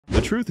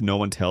The truth no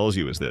one tells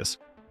you is this: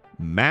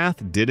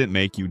 math didn't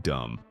make you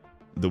dumb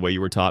the way you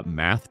were taught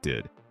math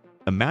did.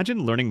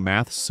 Imagine learning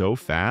math so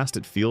fast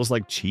it feels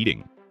like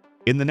cheating.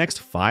 In the next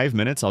 5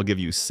 minutes, I'll give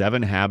you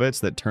 7 habits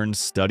that turn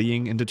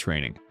studying into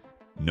training.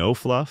 No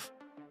fluff,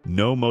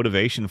 no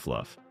motivation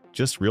fluff,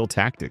 just real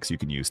tactics you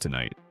can use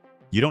tonight.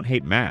 You don't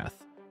hate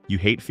math, you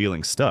hate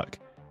feeling stuck.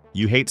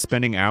 You hate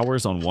spending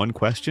hours on one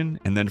question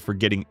and then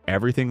forgetting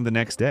everything the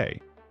next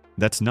day.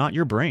 That's not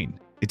your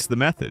brain, it's the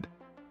method.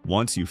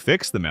 Once you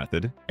fix the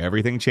method,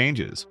 everything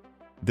changes.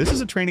 This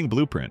is a training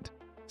blueprint.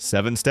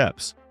 7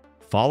 steps.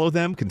 Follow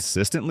them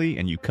consistently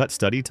and you cut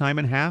study time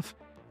in half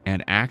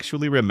and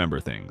actually remember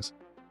things.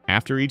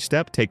 After each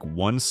step, take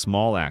one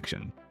small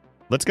action.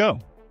 Let's go.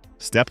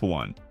 Step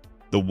 1.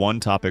 The one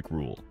topic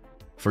rule.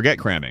 Forget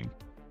cramming.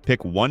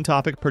 Pick one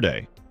topic per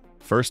day.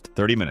 First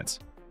 30 minutes.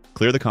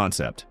 Clear the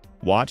concept.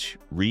 Watch,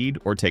 read,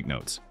 or take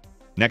notes.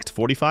 Next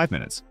 45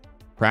 minutes.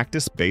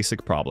 Practice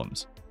basic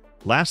problems.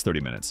 Last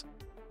 30 minutes.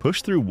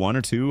 Push through 1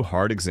 or 2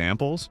 hard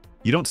examples.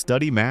 You don't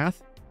study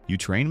math, you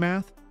train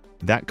math.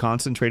 That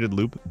concentrated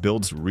loop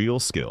builds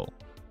real skill.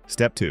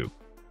 Step 2.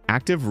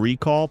 Active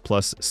recall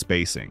plus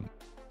spacing.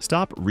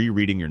 Stop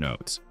rereading your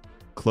notes.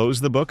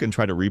 Close the book and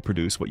try to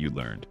reproduce what you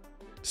learned.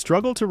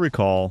 Struggle to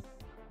recall.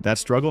 That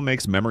struggle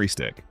makes memory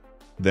stick.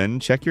 Then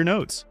check your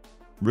notes.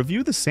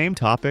 Review the same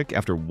topic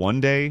after 1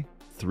 day,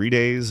 3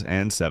 days,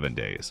 and 7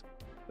 days.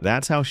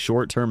 That's how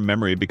short-term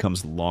memory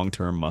becomes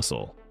long-term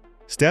muscle.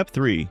 Step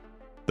 3.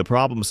 The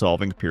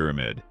problem-solving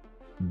pyramid.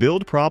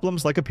 Build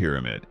problems like a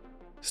pyramid.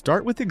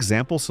 Start with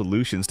example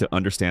solutions to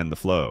understand the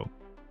flow.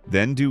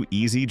 Then do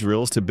easy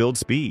drills to build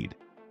speed.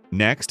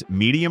 Next,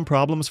 medium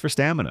problems for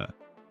stamina.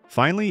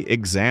 Finally,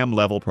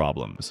 exam-level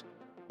problems.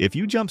 If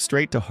you jump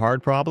straight to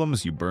hard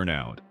problems, you burn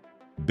out.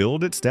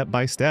 Build it step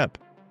by step.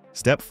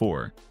 Step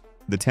 4.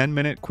 The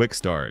 10-minute quick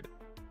start.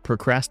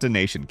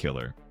 Procrastination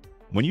killer.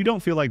 When you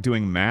don't feel like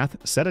doing math,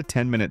 set a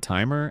 10-minute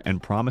timer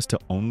and promise to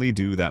only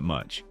do that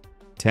much.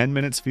 10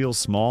 minutes feels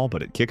small,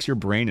 but it kicks your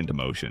brain into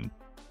motion.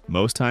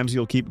 Most times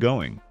you'll keep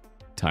going.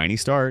 Tiny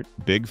start,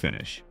 big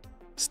finish.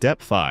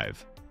 Step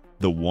 5.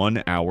 The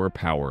 1 hour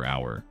power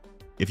hour.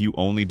 If you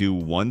only do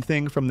one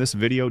thing from this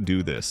video,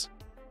 do this.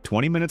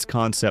 20 minutes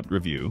concept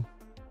review,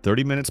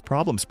 30 minutes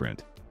problem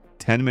sprint,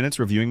 10 minutes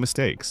reviewing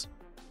mistakes.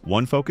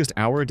 One focused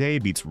hour a day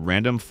beats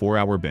random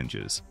 4-hour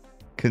binges.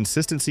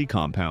 Consistency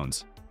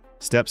compounds.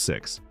 Step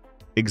 6.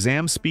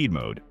 Exam speed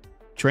mode.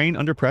 Train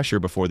under pressure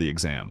before the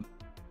exam.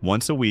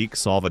 Once a week,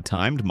 solve a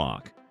timed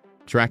mock.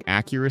 Track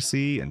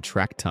accuracy and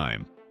track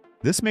time.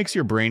 This makes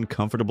your brain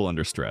comfortable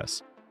under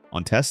stress.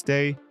 On test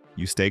day,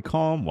 you stay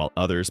calm while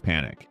others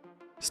panic.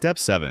 Step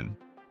 7.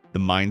 The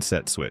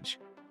mindset switch.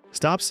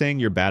 Stop saying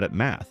you're bad at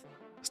math.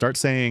 Start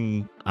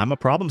saying, I'm a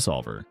problem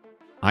solver.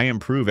 I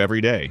improve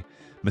every day.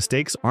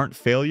 Mistakes aren't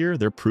failure,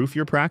 they're proof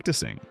you're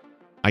practicing.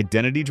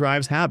 Identity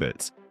drives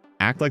habits.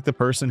 Act like the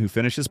person who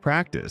finishes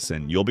practice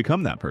and you'll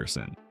become that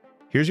person.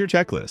 Here's your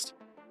checklist.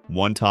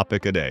 1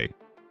 topic a day.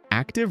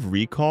 Active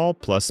recall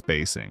plus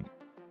spacing.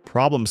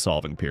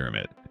 Problem-solving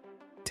pyramid.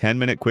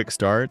 10-minute quick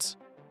starts.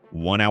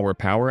 1 hour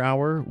power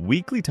hour.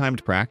 Weekly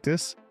timed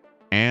practice.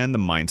 And the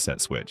mindset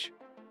switch.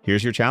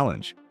 Here's your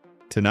challenge.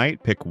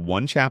 Tonight, pick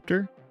 1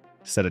 chapter,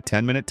 set a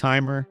 10-minute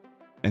timer,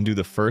 and do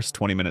the first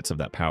 20 minutes of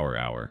that power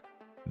hour.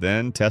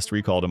 Then test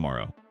recall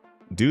tomorrow.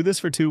 Do this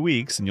for 2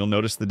 weeks and you'll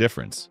notice the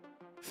difference.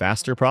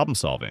 Faster problem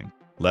solving,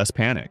 less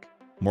panic,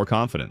 more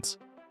confidence.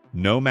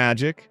 No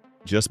magic,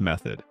 just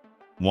method.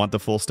 Want the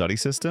full study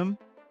system?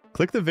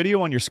 Click the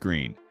video on your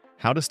screen,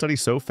 How to Study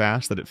So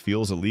Fast That It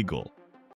Feels Illegal.